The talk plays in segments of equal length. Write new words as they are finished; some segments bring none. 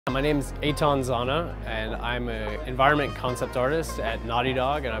My name is Eytan Zana, and I'm an environment concept artist at Naughty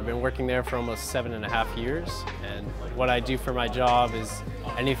Dog, and I've been working there for almost 7.5 years. And what I do for my job is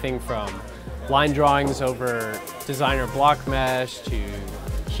anything from line drawings over designer block mesh to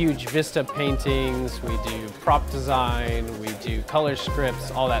huge vista paintings. We do prop design, we do color scripts,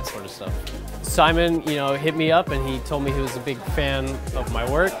 all that sort of stuff. Simon, hit me up and he told me he was a big fan of my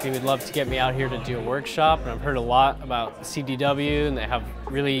work. He would love to get me out here to do a workshop, and I've heard a lot about CDW, and they have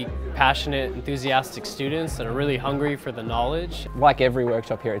really passionate, enthusiastic students that are really hungry for the knowledge. Like every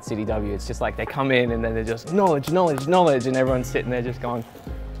workshop here at CDW, it's just like they come in and then they're just knowledge, knowledge, knowledge, and everyone's sitting there just going.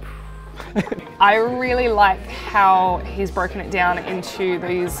 I really like how he's broken it down into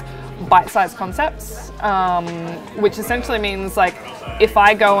these bite-sized concepts, which essentially means like if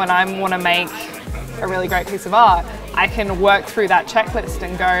I go and I want to make a really great piece of art, I can work through that checklist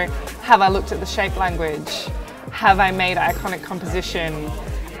and go, have I looked at the shape language? Have I made iconic composition?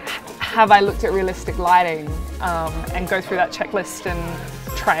 Have I looked at realistic lighting? And go through that checklist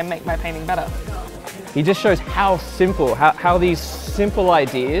and try and make my painting better. He just shows how simple, how these simple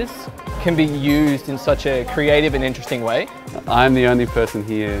ideas can be used in such a creative and interesting way. I'm the only person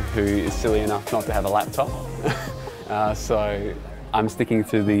here who is silly enough not to have a laptop, so I'm sticking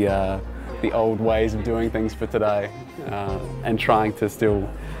to the old ways of doing things for today, and trying to still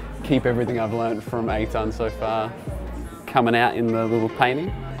keep everything I've learned from Eytan so far coming out in the little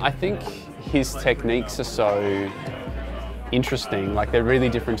painting. I think his techniques are so interesting, like they're really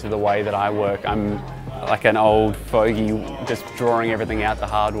different to the way that I work. I'm like an old fogey just drawing everything out the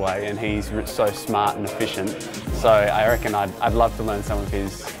hard way, and he's so smart and efficient. So I reckon I'd love to learn some of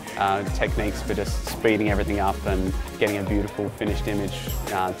his techniques for just speeding everything up and getting a beautiful finished image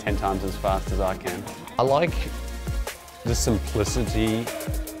 10 times as fast as I can. I like the simplicity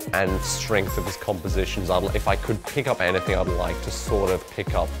and strength of his compositions. If I could pick up anything, I'd like to sort of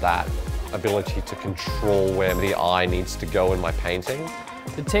pick up that ability to control where the eye needs to go in my painting.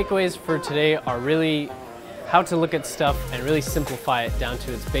 The takeaways for today are really how to look at stuff and really simplify it down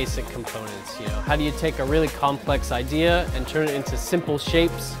to its basic components. How do you take a really complex idea and turn it into simple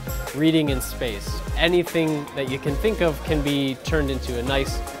shapes, reading in space? Anything that you can think of can be turned into a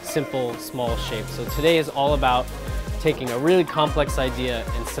nice, simple, small shape. So today is all about taking a really complex idea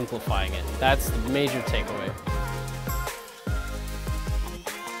and simplifying it. That's the major takeaway.